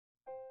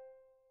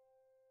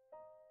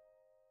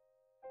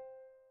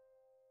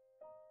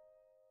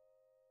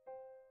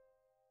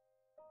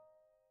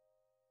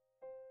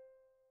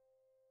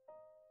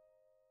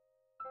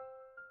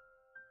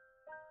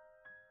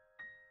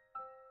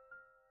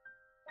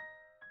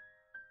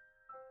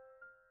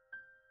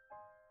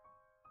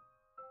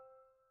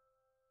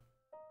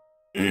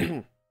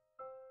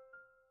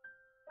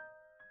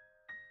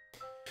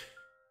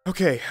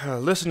Okay,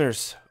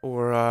 listeners,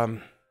 or,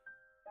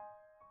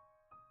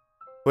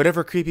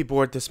 whatever creepy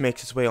board this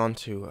makes its way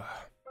onto,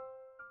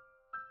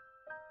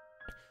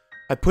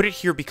 I put it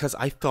here because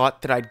I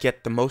thought that I'd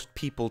get the most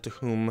people to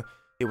whom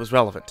it was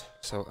relevant.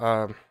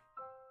 So,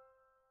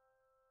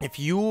 if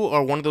you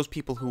are one of those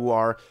people who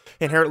are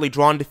inherently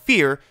drawn to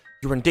fear,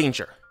 you're in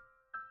danger.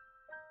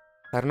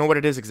 I don't know what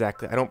it is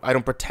exactly. I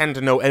don't pretend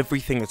to know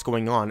everything that's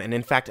going on, and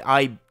in fact,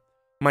 I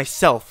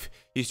myself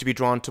used to be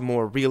drawn to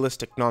more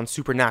realistic,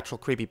 non-supernatural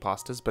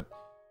creepypastas, but...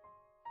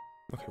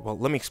 Okay, well,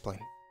 let me explain.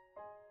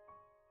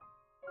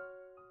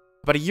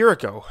 About a year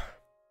ago,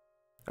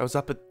 I was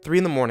up at 3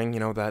 in the morning, you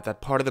know,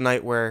 that part of the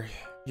night where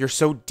you're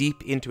so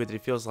deep into it that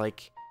it feels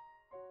like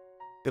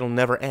it'll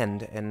never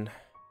end, and...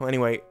 Well,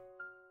 anyway,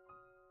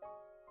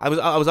 I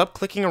was up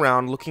clicking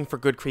around looking for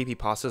good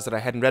creepypastas that I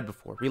hadn't read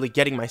before, really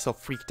getting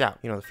myself freaked out.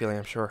 You know the feeling,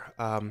 I'm sure.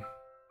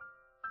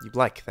 You'd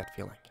like that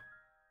feeling.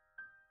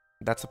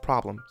 That's the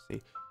problem,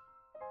 see.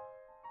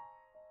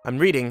 I'm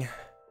reading,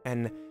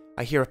 and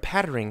I hear a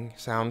pattering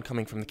sound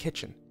coming from the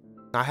kitchen.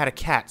 Now, I had a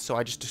cat, so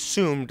I just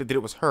assumed that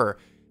it was her,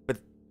 but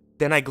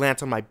then I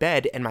glance on my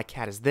bed, and my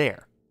cat is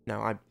there.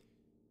 Now,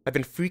 I've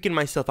been freaking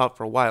myself out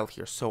for a while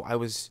here, so I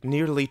was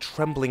nearly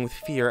trembling with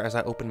fear as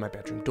I opened my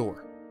bedroom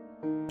door.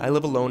 I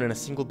live alone in a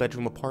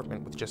single-bedroom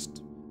apartment with just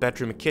a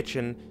bedroom, a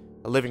kitchen,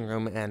 a living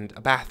room, and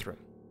a bathroom.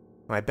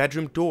 My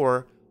bedroom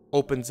door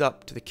opens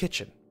up to the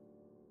kitchen.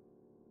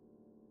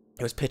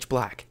 It was pitch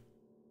black.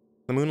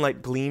 The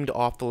moonlight gleamed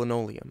off the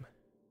linoleum.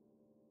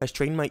 I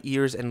strained my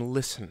ears and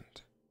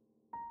listened.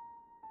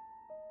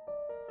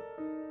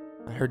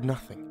 I heard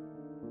nothing.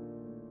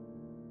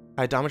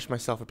 I damaged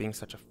myself for being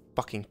such a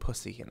fucking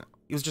pussy, and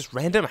it was just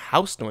random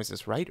house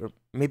noises, right? Or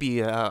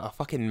maybe a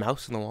fucking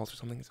mouse in the walls or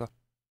something, so...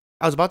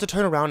 I was about to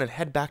turn around and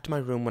head back to my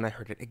room when I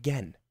heard it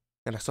again,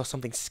 and I saw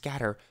something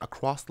scatter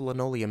across the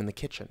linoleum in the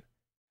kitchen,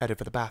 headed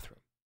for the bathroom.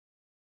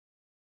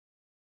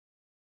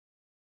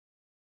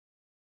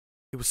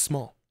 It was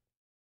small,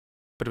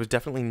 but it was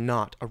definitely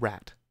not a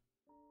rat.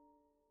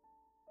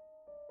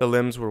 The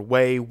limbs were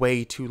way,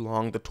 way too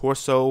long, the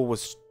torso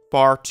was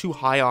far too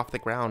high off the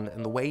ground,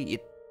 and the way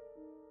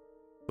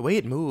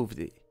it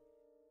moved,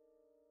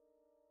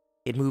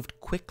 it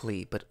moved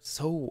quickly, but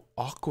so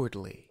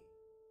awkwardly.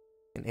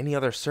 In any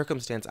other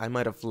circumstance, I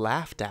might have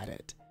laughed at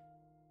it.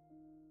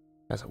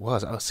 As it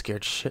was, I was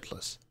scared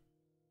shitless.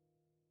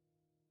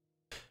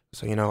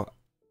 So, you know,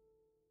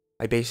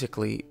 I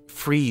basically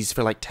freeze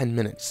for like 10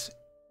 minutes.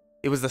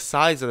 It was the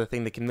size of the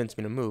thing that convinced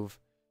me to move.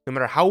 No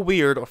matter how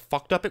weird or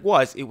fucked up it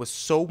was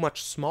so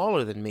much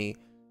smaller than me,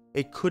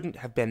 it couldn't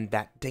have been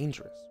that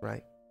dangerous,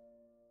 right?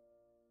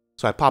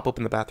 So I pop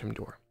open the bathroom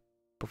door.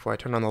 Before I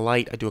turn on the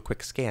light, I do a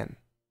quick scan.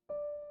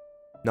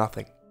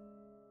 Nothing.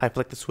 I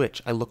flick the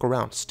switch. I look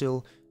around.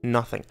 Still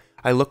nothing.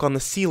 I look on the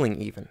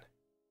ceiling even.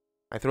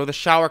 I throw the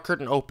shower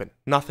curtain open.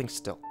 Nothing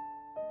still.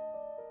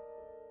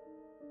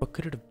 What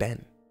could it have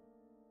been?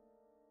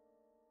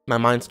 My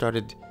mind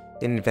started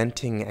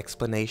inventing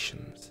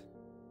explanations.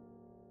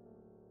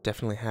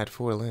 Definitely had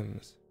 4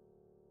 limbs.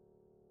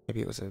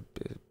 Maybe it was a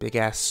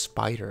big-ass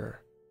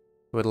spider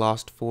who had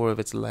lost 4 of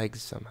its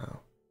legs somehow.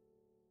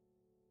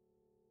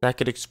 That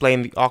could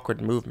explain the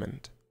awkward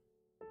movement.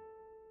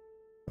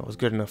 That was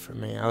good enough for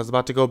me. I was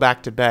about to go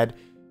back to bed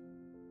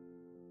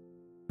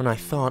when I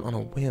thought on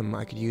a whim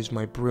I could use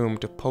my broom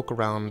to poke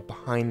around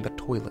behind the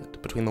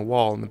toilet, between the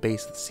wall and the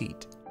base of the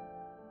seat.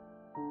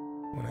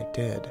 When I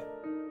did,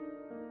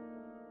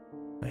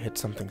 I hit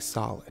something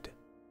solid.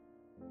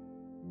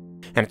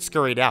 And it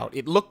scurried out.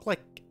 It looked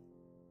like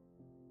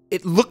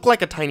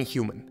a tiny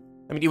human.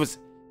 I mean, it was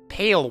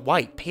pale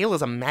white, pale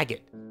as a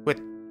maggot, with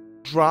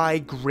dry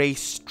gray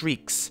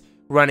streaks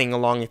running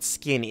along its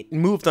skin. It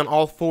moved on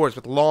all 4s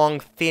with long,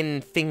 thin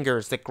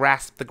fingers that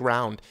grasped the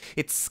ground.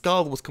 Its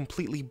skull was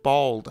completely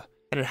bald,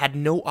 and it had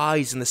no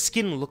eyes, and the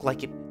skin looked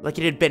like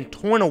it had been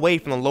torn away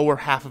from the lower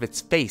half of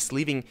its face,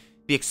 leaving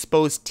the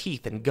exposed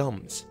teeth and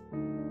gums.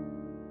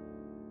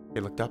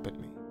 It looked up at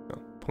me,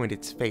 pointed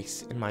its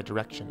face in my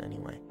direction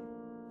anyway,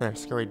 and then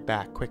scurried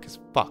back quick as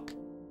fuck.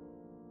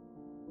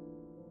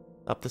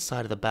 Up the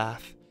side of the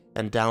bath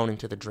and down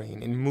into the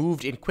drain. It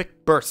moved in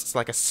quick bursts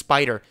like a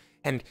spider,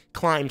 and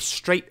climbed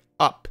straight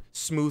up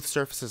smooth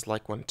surfaces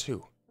like one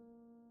too.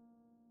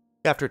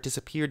 After it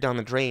disappeared down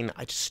the drain,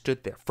 I just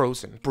stood there,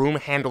 frozen, broom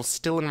handle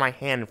still in my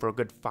hand for a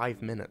good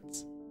 5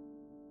 minutes.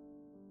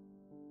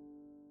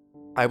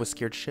 I was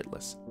scared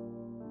shitless.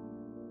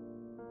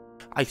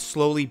 I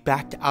slowly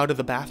backed out of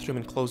the bathroom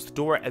and closed the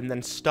door, and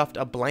then stuffed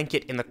a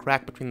blanket in the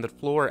crack between the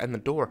floor and the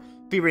door,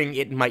 fearing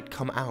it might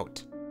come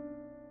out.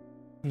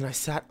 And I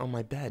sat on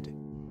my bed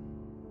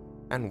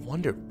and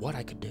wondered what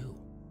I could do.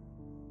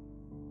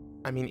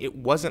 I mean, it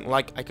wasn't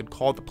like I could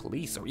call the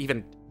police or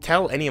even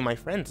tell any of my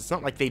friends. It's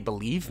not like they'd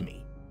believe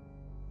me.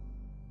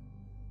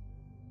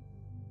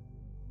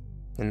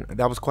 And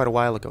that was quite a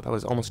while ago. That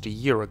was almost a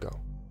year ago.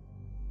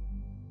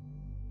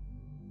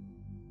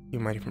 You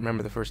might even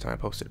remember the first time I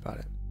posted about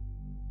it.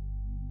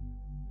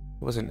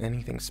 It wasn't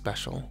anything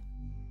special.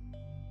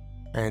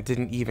 And it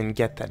didn't even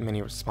get that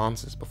many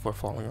responses before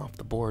falling off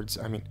the boards.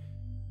 I mean,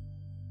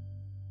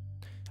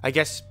 I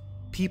guess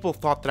people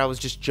thought that I was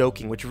just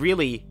joking, which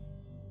really,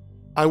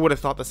 I would have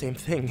thought the same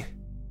thing.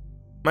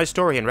 My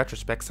story, in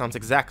retrospect, sounds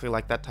exactly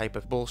like that type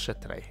of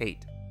bullshit that I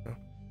hate.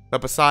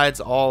 But besides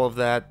all of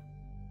that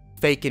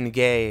fake and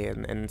gay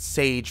and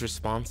sage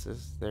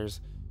responses, there's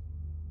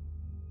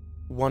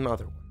one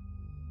other one.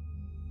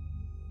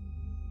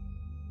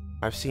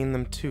 I've seen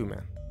them too,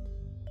 man.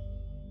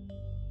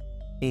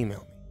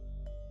 Email me.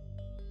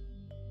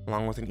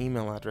 Along with an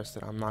email address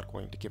that I'm not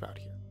going to give out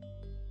here.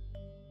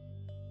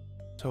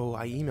 So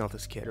I email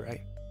this kid,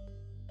 right?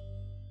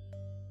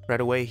 Right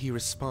away he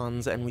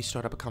responds and we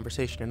start up a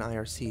conversation in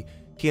IRC.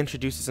 He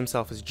introduces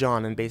himself as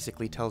John and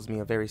basically tells me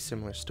a very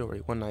similar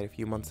story. One night a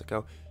few months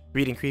ago,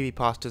 reading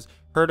creepypastas,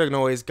 heard a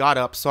noise, got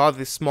up, saw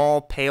this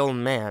small, pale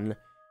man.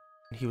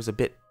 He was a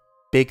bit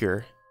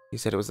bigger. He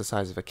said it was the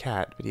size of a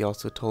cat, but he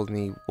also told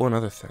me one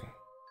other thing.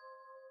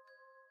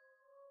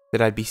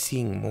 That I'd be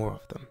seeing more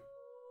of them.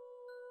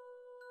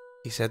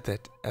 He said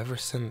that ever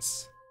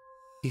since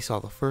he saw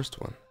the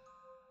first one,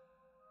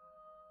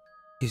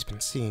 he's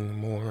been seeing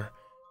more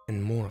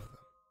and more of them.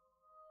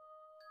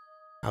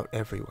 Out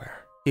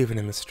everywhere, even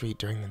in the street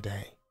during the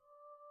day.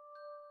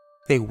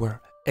 They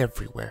were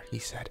everywhere, he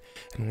said,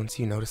 and once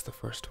you noticed the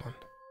first one,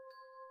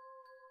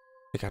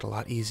 it got a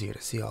lot easier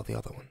to see all the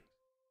other ones.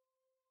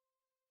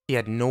 He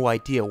had no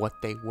idea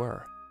what they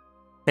were,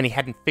 and he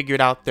hadn't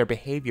figured out their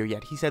behavior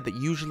yet. He said that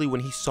usually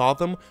when he saw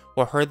them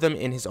or heard them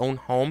in his own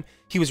home,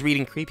 he was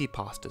reading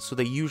creepypastas, so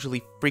they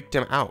usually freaked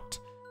him out.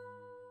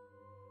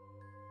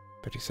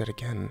 But he said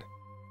again,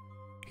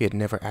 he had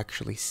never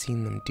actually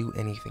seen them do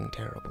anything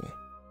terrible.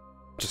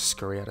 Just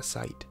scurry out of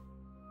sight.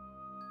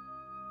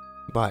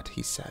 But,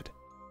 he said,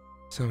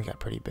 some got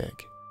pretty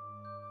big,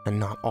 and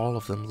not all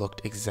of them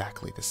looked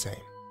exactly the same.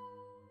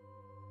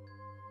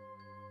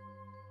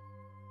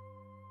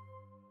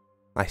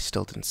 I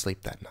still didn't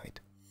sleep that night.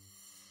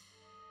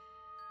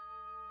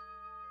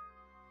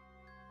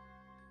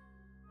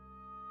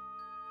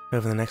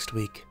 Over the next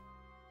week,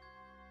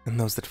 and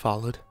those that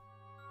followed,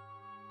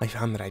 I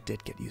found that I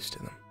did get used to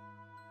them.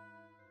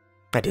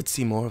 I did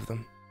see more of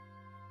them.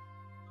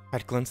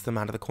 I'd glimpse them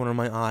out of the corner of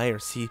my eye, or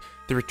see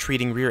the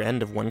retreating rear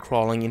end of one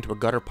crawling into a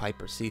gutter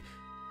pipe, or see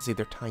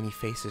their tiny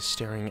faces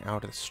staring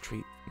out of the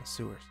street from the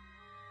sewers.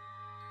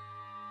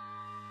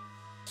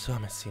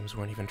 Some, it seems,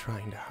 weren't even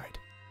trying to hide.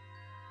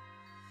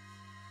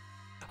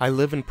 I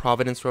live in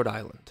Providence, Rhode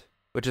Island,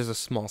 which is a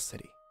small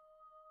city.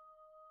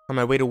 On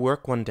my way to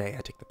work one day,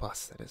 I take the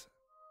bus, that is.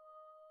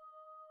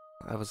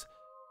 I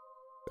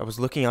was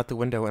looking out the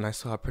window and I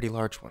saw a pretty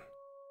large one.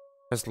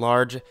 As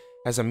large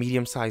as a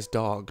medium-sized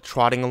dog,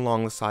 trotting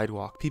along the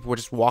sidewalk. People were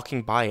just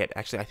walking by it.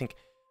 Actually, I think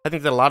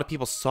that a lot of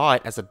people saw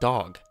it as a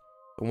dog.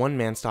 But one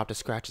man stopped to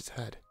scratch his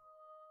head.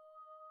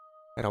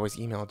 I'd always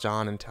email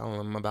John and tell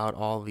him about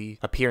all the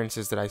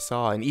appearances that I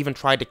saw, and even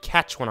tried to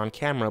catch one on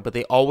camera, but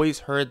they always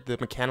heard the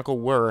mechanical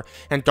whir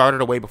and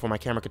darted away before my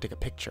camera could take a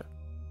picture.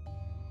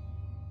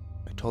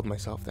 I told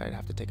myself that I'd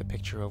have to take a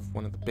picture of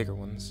one of the bigger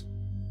ones.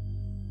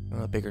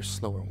 The bigger,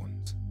 slower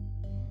ones.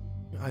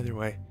 Either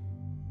way,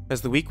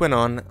 as the week went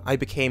on, I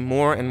became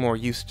more and more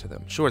used to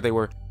them. Sure, they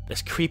were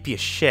as creepy as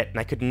shit, and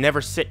I could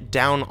never sit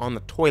down on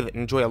the toilet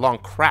and enjoy a long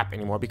crap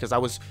anymore because I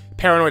was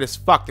paranoid as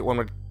fuck that one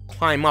would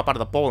climb up out of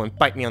the bowl and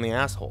bite me on the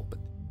asshole.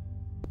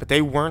 But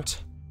they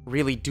weren't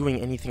really doing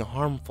anything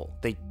harmful.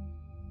 They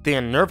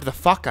unnerved the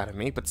fuck out of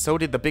me, but so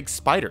did the big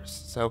spiders,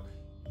 so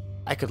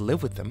I could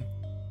live with them.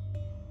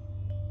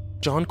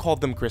 John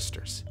called them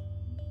Gristers,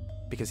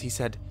 because he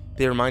said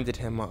they reminded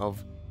him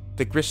of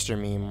the Grister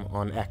meme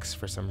on X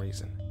for some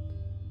reason.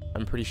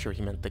 I'm pretty sure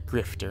he meant the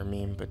Grifter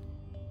meme, but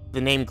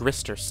the name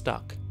Grister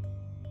stuck.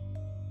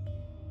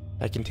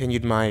 I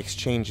continued my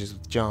exchanges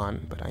with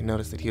John, but I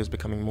noticed that he was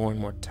becoming more and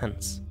more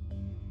tense.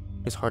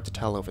 It was hard to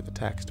tell over the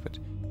text, but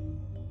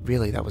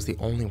really that was the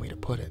only way to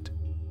put it.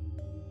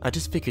 I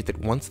just figured that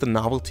once the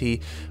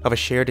novelty of a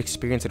shared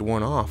experience had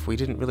worn off, we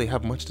didn't really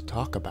have much to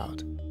talk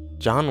about.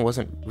 John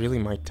wasn't really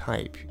my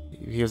type.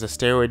 He was a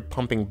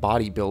steroid-pumping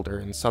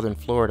bodybuilder in southern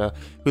Florida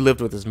who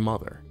lived with his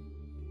mother.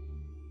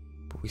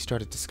 But we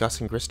started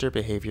discussing Grister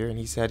behavior, and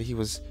he said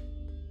his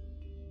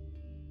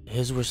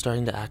were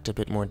starting to act a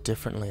bit more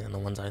differently than the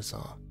ones I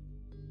saw.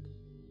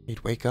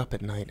 He'd wake up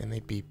at night and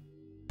they'd be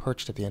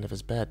perched at the end of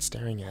his bed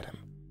staring at him,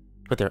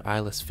 with their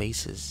eyeless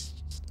faces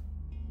just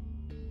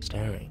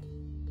staring.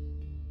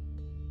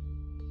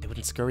 They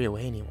wouldn't scurry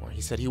away anymore.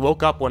 He said he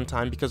woke up one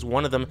time because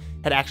one of them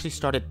had actually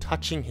started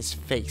touching his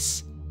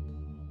face.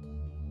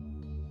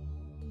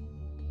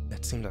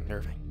 That seemed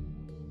unnerving.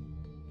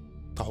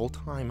 The whole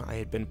time I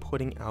had been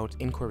putting out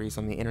inquiries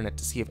on the internet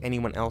to see if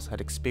anyone else had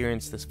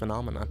experienced this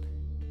phenomenon.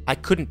 I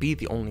couldn't be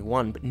the only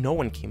one, but no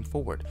one came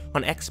forward.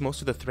 On X,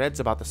 most of the threads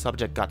about the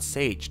subject got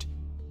saged,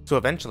 so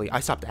eventually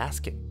I stopped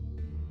asking.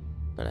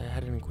 But I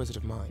had an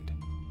inquisitive mind.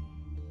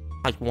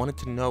 I wanted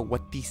to know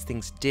what these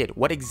things did,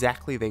 what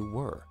exactly they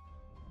were.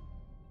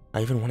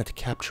 I even wanted to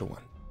capture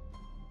one.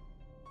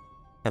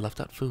 I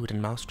left out food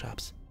and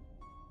mousetraps,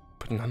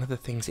 but none of the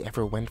things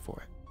ever went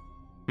for it.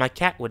 My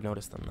cat would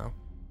notice them, though.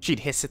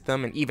 She'd hiss at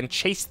them and even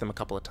chase them a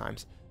couple of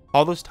times.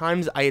 All those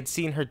times I had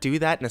seen her do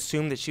that and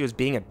assumed that she was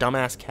being a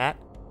dumbass cat,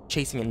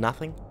 chasing at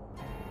nothing.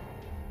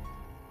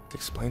 It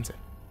explains it.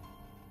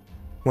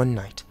 One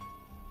night,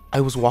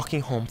 I was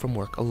walking home from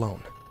work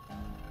alone.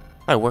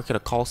 I work at a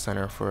call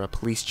center for a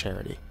police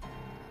charity,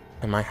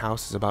 and my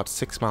house is about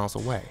 6 miles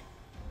away.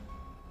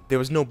 There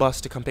was no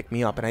bus to come pick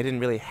me up, and I didn't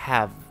really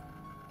have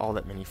all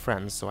that many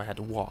friends, so I had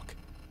to walk.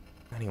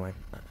 Anyway,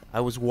 I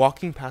was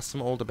walking past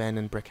some old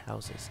abandoned brick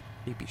houses.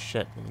 Creepy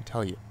shit, let me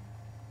tell you.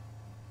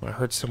 When I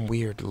heard some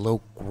weird,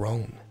 low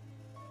groan.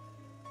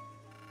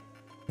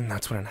 And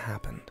that's when it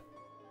happened.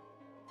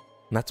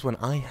 And that's when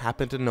I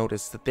happened to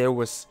notice that there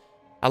was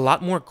a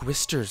lot more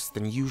Gristers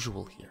than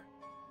usual here.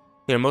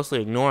 They were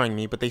mostly ignoring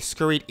me, but they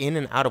scurried in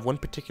and out of one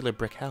particular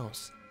brick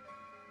house.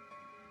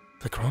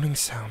 The groaning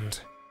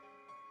sound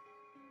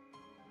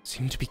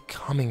seemed to be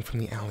coming from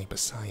the alley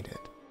beside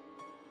it.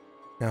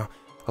 Now,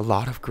 a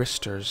lot of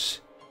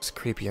Gristers was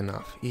creepy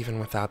enough, even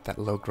without that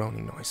low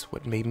groaning noise.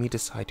 What made me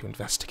decide to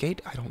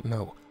investigate? I don't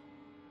know.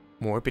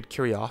 Morbid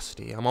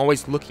curiosity. I'm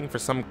always looking for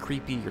some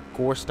creepy or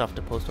gore stuff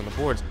to post on the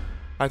boards.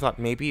 I thought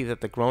maybe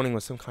that the groaning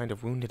was some kind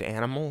of wounded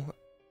animal.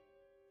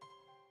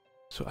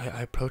 So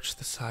I approached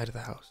the side of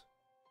the house,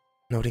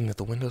 noting that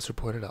the windows were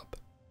boarded up.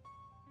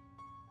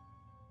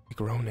 The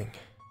groaning.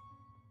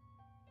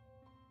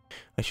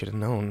 I should have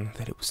known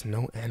that it was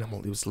no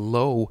animal. It was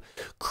low,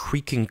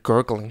 creaking,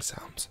 gurgling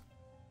sounds.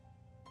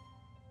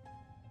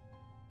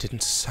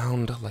 Didn't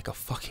sound like a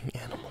fucking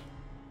animal.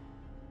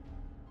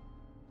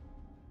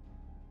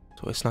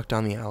 So I snuck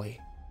down the alley.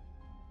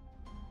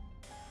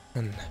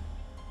 And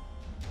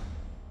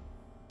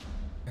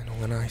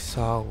when I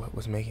saw what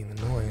was making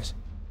the noise,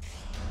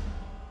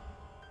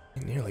 I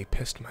nearly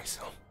pissed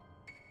myself.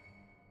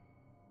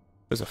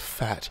 It was a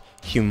fat,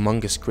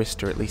 humongous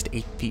Grister at least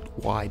 8 feet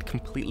wide,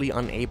 completely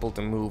unable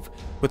to move,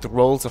 with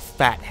rolls of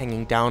fat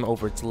hanging down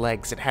over its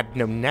legs. It had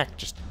no neck,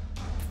 just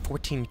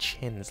 14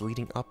 chins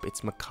leading up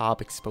its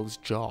macabre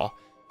exposed jaw.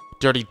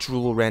 Dirty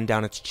drool ran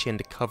down its chin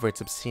to cover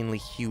its obscenely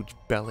huge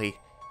belly.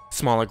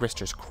 Smaller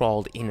Gristers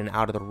crawled in and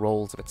out of the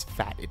rolls of its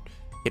fat.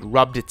 It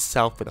rubbed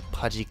itself with a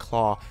pudgy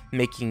claw,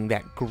 making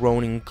that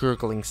groaning,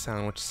 gurgling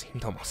sound which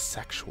seemed almost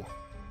sexual.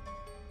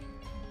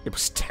 It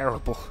was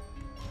terrible.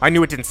 I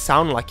knew it didn't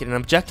sound like it, and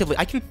objectively,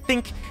 I can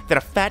think that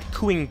a fat,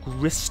 cooing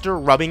Grister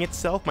rubbing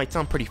itself might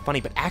sound pretty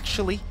funny, but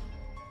actually...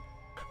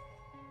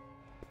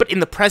 But in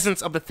the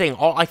presence of the thing,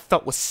 all I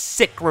felt was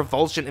sick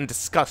revulsion and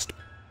disgust.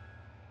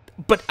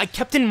 But I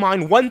kept in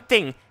mind one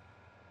thing,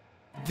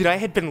 that I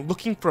had been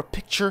looking for a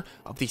picture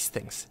of these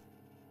things.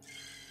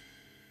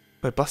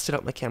 I busted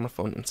out my camera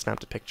phone and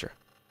snapped a picture.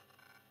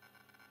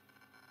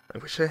 I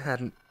wish I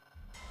hadn't.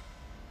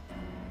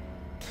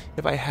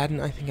 If I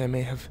hadn't, I think I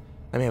may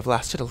have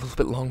lasted a little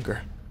bit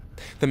longer.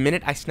 The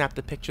minute I snapped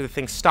the picture, the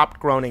thing stopped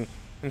groaning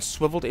and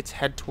swiveled its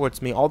head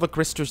towards me. All the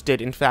Gristers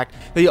did, in fact.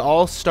 They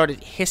all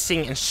started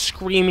hissing and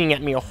screaming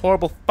at me, a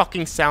horrible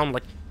fucking sound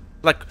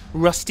like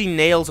rusty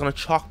nails on a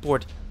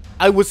chalkboard.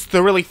 I was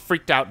thoroughly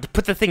freaked out. To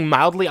put the thing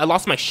mildly, I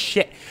lost my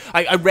shit.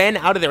 I ran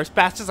out of there as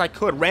fast as I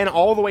could, ran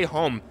all the way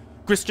home.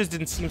 Gristers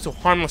didn't seem so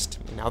harmless to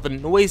me now. The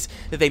noise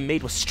that they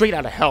made was straight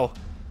out of hell.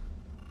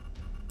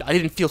 I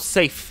didn't feel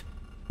safe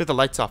with the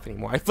lights off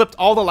anymore. I flipped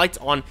all the lights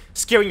on,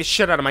 scaring the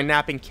shit out of my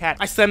napping cat.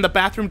 I slammed the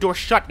bathroom door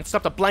shut and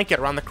stuffed a blanket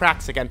around the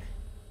cracks again.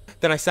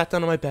 Then I sat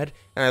down on my bed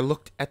and I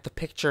looked at the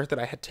picture that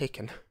I had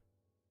taken.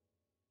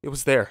 It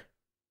was there.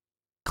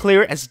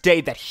 Clear as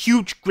day, that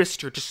huge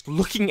Grister, just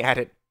looking at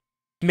it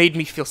made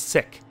me feel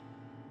sick.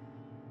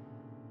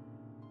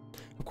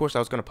 Of course I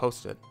was going to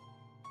post it.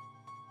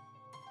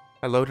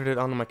 I loaded it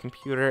onto my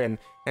computer and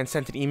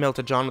sent an email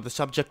to John with the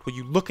subject, "Will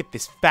you look at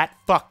this fat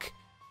fuck?"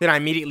 Then I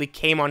immediately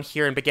came on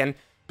here and began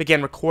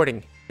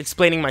recording,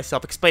 explaining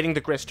myself, explaining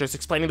the Gristers,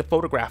 explaining the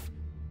photograph.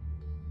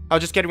 I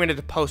was just getting ready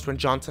to post when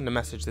John sent a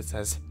message that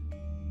says,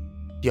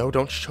 "Yo,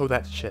 don't show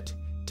that shit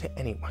to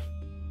anyone."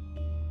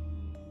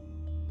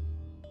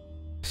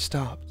 I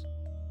stopped.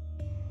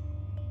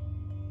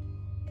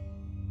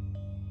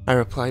 I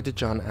replied to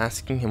John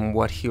asking him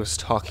what he was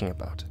talking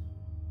about.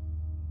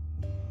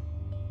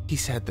 He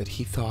said that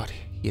he thought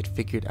he had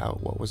figured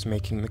out what was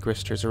making the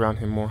Gristers around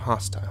him more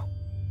hostile.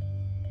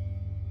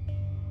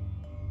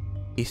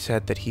 He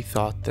said that he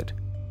thought that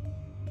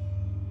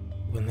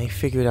when they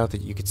figured out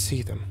that you could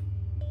see them,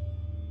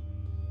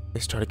 they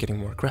started getting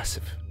more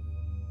aggressive.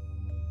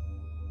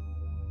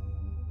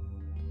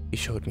 He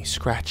showed me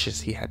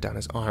scratches he had down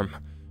his arm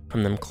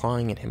from them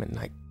clawing at him at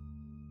night.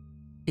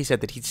 He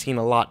said that he'd seen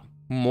a lot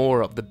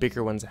more of the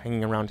bigger ones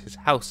hanging around his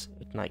house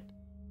at night.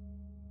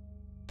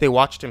 They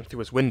watched him through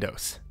his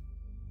windows.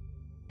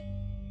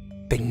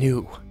 They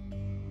knew.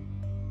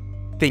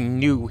 They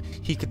knew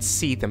he could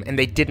see them, and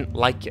they didn't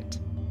like it.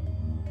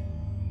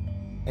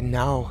 And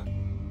now,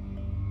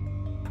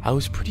 I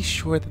was pretty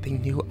sure that they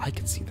knew I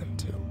could see them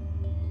too.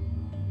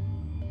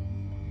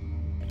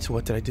 So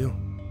what did I do?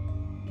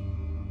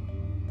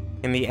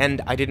 In the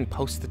end, I didn't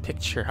post the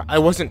picture. I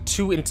wasn't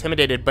too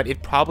intimidated, but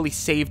it probably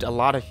saved a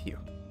lot of you.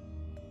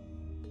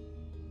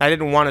 I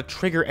didn't want to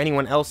trigger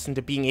anyone else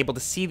into being able to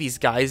see these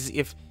guys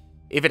if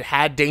it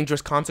had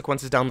dangerous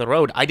consequences down the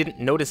road. I didn't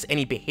notice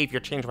any behavior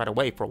change right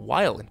away for a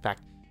while, in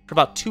fact. For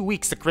about 2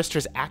 weeks, the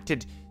Gristers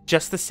acted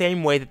just the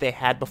same way that they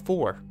had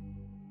before.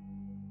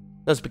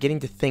 I was beginning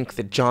to think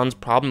that John's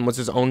problem was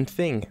his own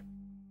thing,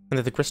 and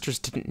that the Gristers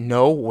didn't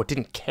know or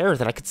didn't care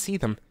that I could see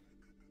them.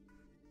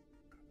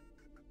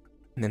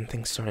 And then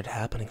things started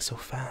happening so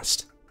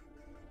fast.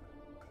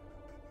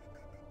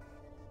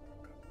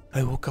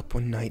 I woke up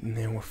one night and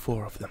there were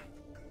 4 of them,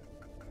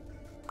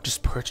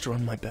 just perched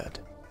around my bed,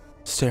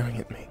 staring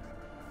at me.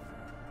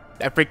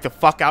 I freaked the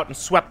fuck out and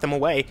swept them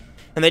away,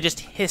 and they just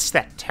hissed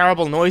that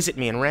terrible noise at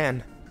me and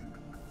ran.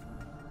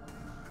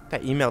 I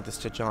emailed this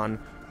to John,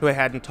 who I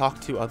hadn't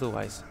talked to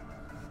otherwise.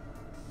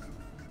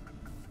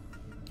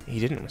 He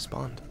didn't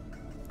respond.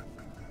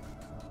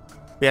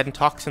 We hadn't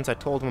talked since I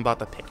told him about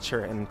the picture,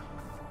 and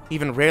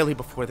even rarely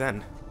before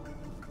then.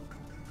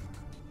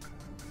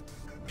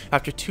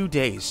 After 2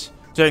 days,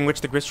 during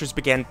which the Gristers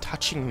began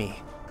touching me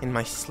in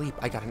my sleep,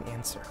 I got an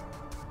answer.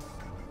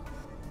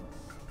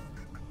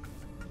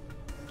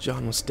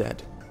 John was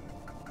dead.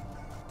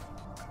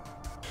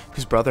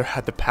 His brother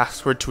had the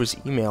password to his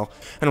email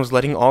and was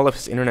letting all of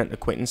his internet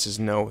acquaintances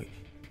know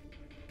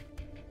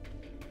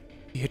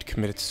he had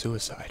committed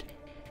suicide.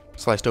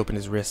 Sliced open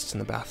his wrists in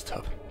the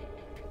bathtub.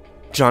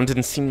 John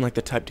didn't seem like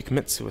the type to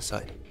commit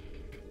suicide.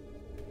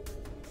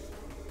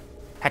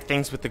 Had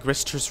things with the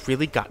Gristers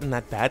really gotten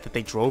that bad that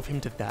they drove him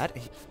to that?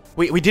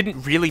 We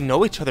didn't really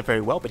know each other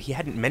very well, but he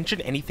hadn't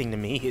mentioned anything to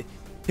me.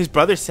 His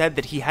brother said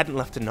that he hadn't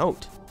left a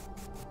note.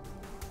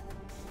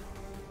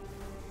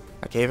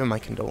 I gave him my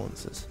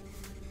condolences.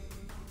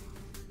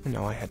 And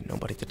now I had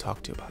nobody to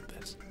talk to about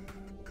this.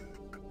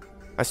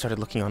 I started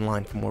looking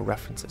online for more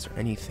references or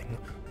anything.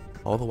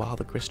 All the while,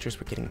 the Gristers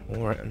were getting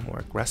more and more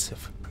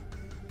aggressive.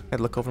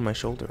 I'd look over my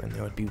shoulder, and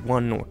there would be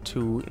 1 or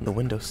 2 in the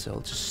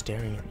windowsill just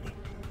staring at me.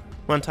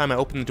 One time, I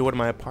opened the door to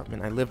my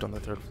apartment. I lived on the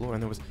 3rd floor,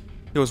 and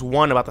there was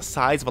one about the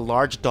size of a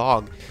large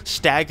dog,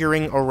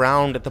 staggering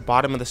around at the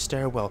bottom of the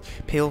stairwell,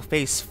 pale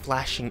face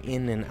flashing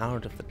in and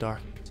out of the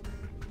darkness.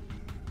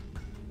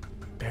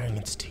 Baring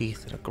its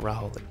teeth in a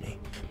growl at me,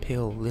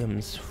 pale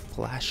limbs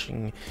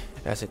flashing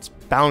as it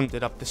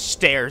bounded up the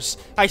stairs.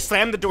 I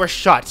slammed the door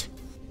shut.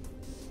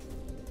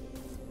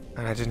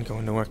 And I didn't go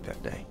into work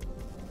that day.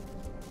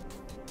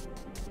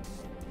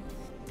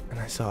 And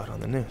I saw it on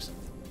the news.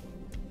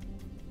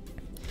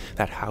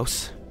 That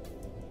house.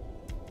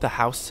 The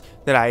house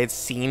that I had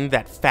seen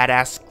that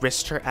fat-ass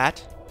Grister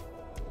at.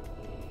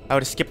 I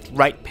would have skipped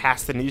right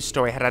past the news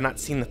story had I not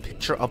seen the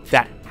picture of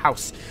that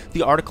house.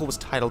 The article was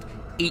titled,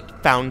 8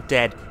 found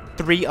dead,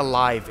 3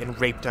 alive in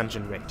rape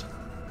dungeon raid.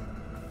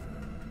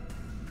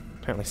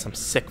 Apparently some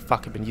sick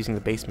fuck had been using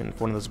the basement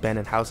of one of those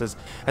abandoned houses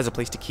as a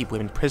place to keep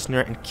women prisoner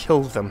and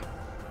kill them.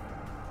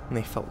 And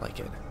they felt like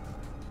it.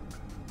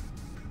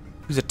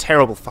 It was a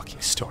terrible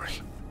fucking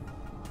story.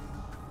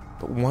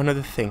 But one of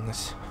the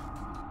things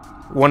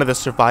one of the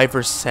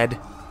survivors said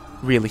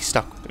really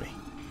stuck with me.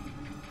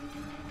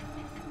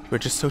 We were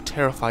just so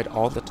terrified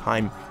all the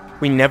time.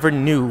 We never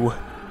knew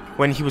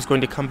when he was going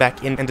to come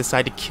back in and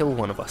decide to kill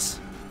one of us.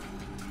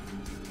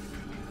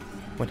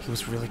 When he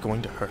was really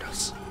going to hurt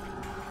us.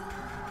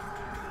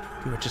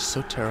 We were just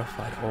so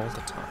terrified all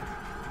the time.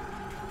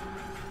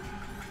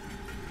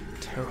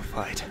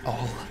 Terrified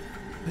all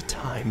the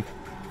time.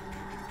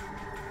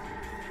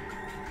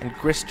 And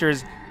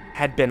Gristers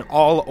had been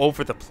all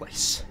over the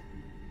place.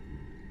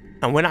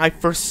 And when I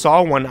first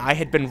saw one, I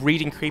had been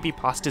reading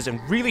creepypastas and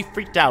really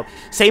freaked out.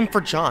 Same for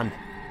John.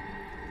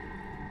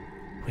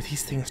 Were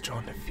these things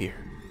drawn to fear?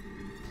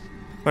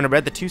 When I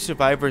read the 2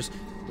 survivors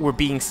were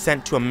being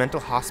sent to a mental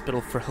hospital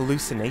for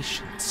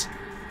hallucinations.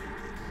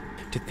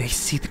 Did they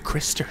see the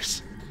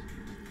Gristers?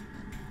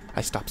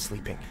 I stopped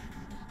sleeping.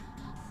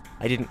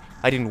 I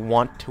didn't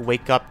want to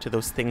wake up to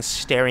those things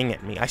staring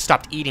at me. I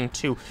stopped eating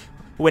too.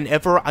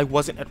 Whenever I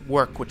wasn't at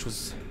work, which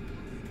was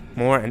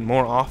more and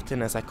more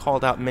often as I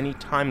called out many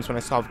times when I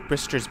saw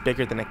Gristers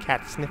bigger than a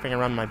cat sniffing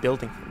around my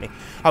building for me.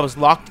 I was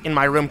locked in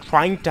my room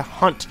trying to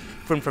hunt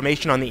for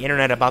information on the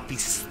internet about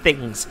these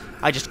things.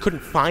 I just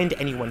couldn't find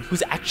anyone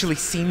who's actually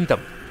seen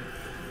them.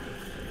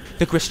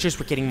 The Gristers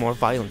were getting more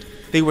violent.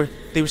 They were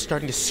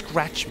starting to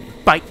scratch me,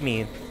 bite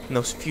me in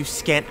those few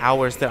scant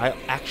hours that I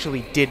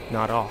actually did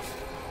nod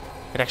off.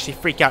 I'd actually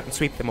freak out and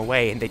sweep them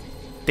away, and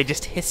they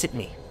just hiss at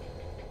me.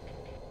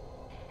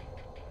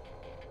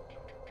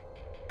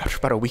 After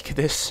about a week of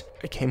this,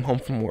 I came home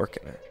from work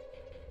and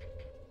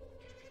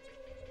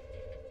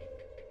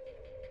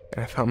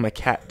I found my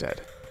cat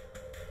dead.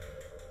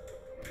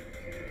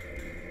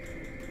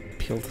 I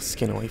peeled the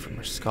skin away from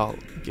her skull,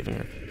 giving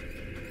her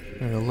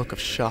a look of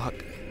shock.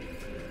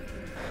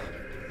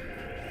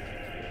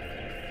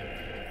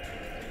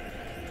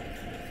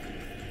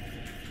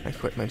 I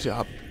quit my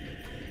job.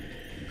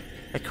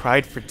 I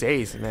cried for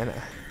days, man.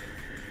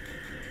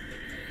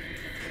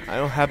 I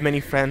don't have many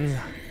friends.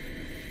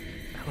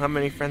 I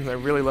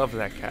really love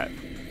that cat.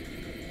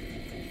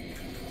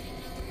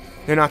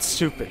 They're not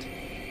stupid.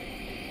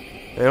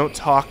 They don't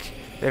talk.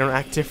 They don't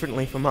act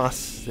differently from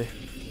us.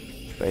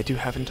 But I do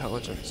have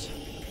intelligence.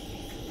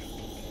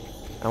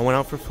 I went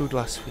out for food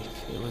last week.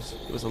 It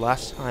was the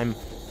last time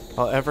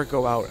I'll ever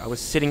go out. I was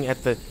sitting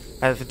at the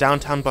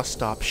downtown bus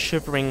stop,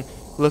 shivering,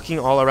 looking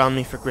all around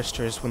me for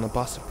Gristers when the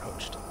bus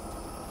approached.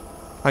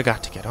 I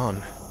got to get on.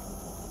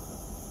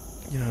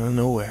 Out of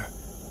nowhere,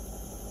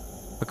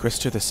 a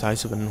Grister the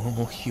size of a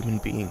normal human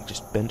being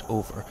just bent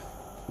over,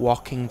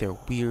 walking their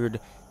weird,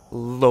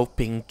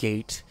 loping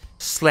gait,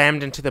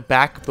 slammed into the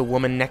back of the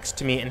woman next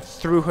to me and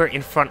threw her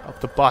in front of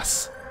the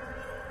bus.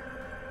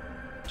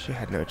 She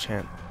had no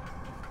chance.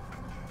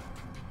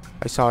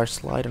 I saw her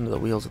slide under the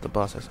wheels of the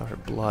bus. I saw her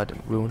blood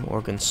and ruined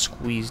organs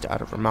squeezed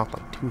out of her mouth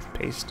like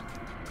toothpaste.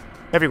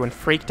 Everyone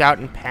freaked out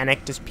and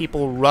panicked as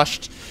people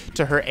rushed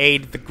to her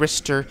aid. The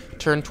Grister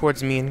turned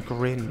towards me and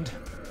grinned.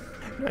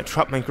 I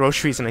dropped my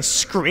groceries and I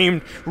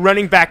screamed,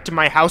 running back to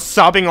my house,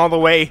 sobbing all the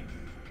way.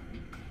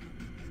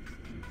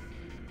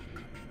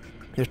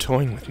 They're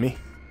toying with me.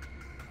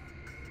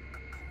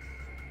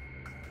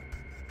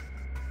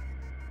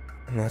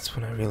 And that's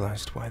when I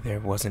realized why there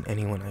wasn't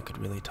anyone I could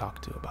really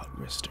talk to about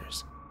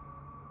Gristers.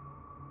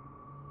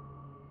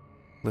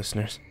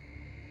 Listeners,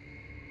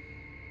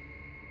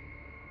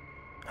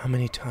 how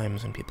many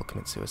times when people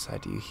commit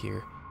suicide do you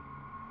hear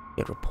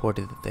it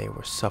reported that they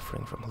were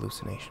suffering from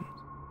hallucinations?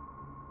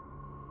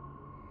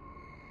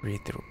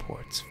 Read the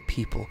reports of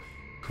people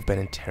who've been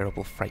in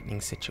terrible,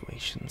 frightening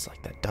situations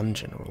like that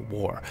dungeon or a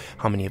war.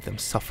 How many of them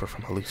suffer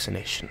from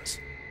hallucinations?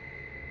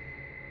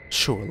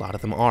 Sure, a lot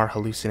of them are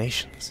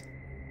hallucinations.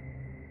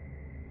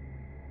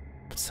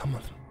 But some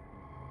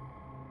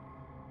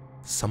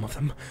of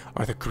them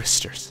are the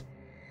Gristers.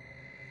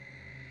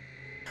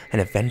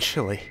 And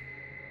eventually,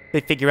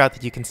 they figure out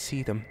that you can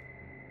see them.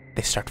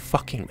 They start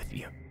fucking with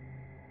you.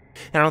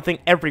 And I don't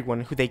think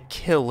everyone who they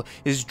kill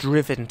is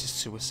driven to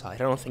suicide.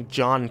 I don't think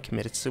John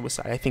committed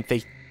suicide. I think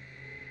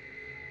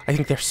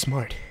they're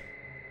smart.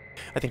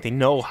 I think they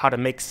know how to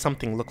make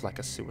something look like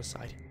a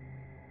suicide.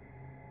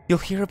 You'll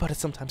hear about it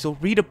sometimes. You'll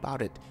read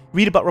about it.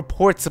 Read about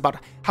reports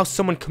about how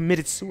someone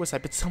committed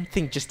suicide, but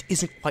something just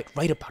isn't quite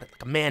right about it.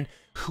 Like a man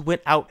who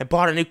went out and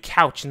bought a new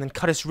couch and then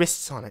cut his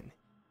wrists on it.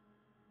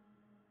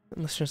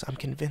 And listeners, I'm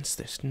convinced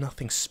there's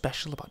nothing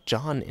special about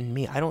John and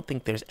me. I don't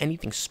think there's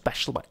anything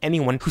special about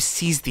anyone who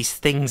sees these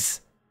things.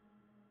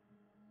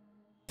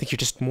 I think you're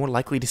just more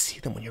likely to see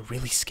them when you're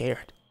really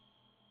scared.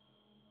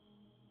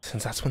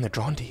 Since that's when they're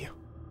drawn to you.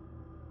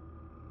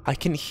 I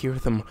can hear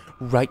them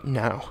right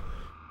now.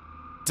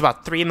 It's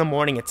about 3 in the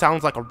morning. It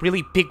sounds like a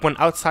really big one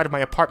outside of my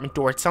apartment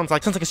door. It sounds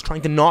like it's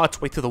trying to gnaw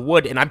its way through the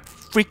wood, and I'm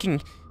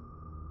freaking...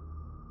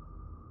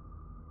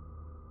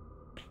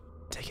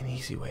 Take an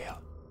easy way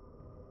out.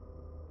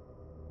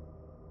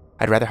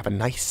 I'd rather have a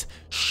nice,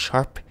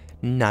 sharp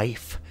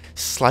knife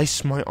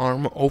slice my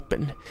arm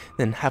open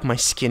than have my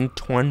skin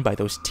torn by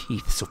those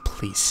teeth, so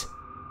please.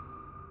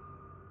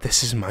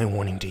 This is my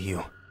warning to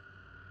you.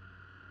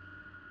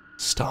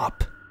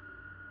 Stop.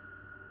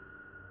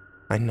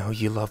 I know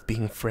you love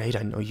being afraid,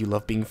 I know you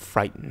love being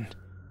frightened.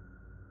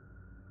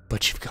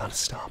 But you've got to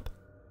stop.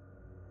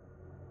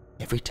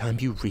 Every time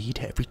you read,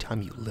 every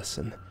time you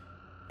listen,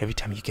 every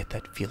time you get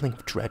that feeling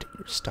of dread in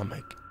your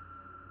stomach,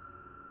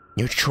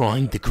 you're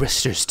drawing the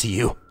Gristers to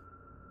you.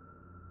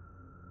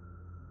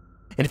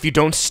 And if you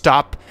don't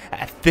stop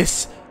at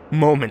this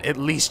moment, at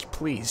least,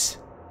 please,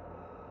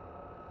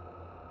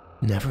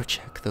 never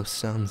check those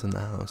sounds in the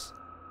house.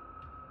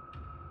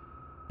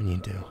 When you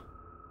do,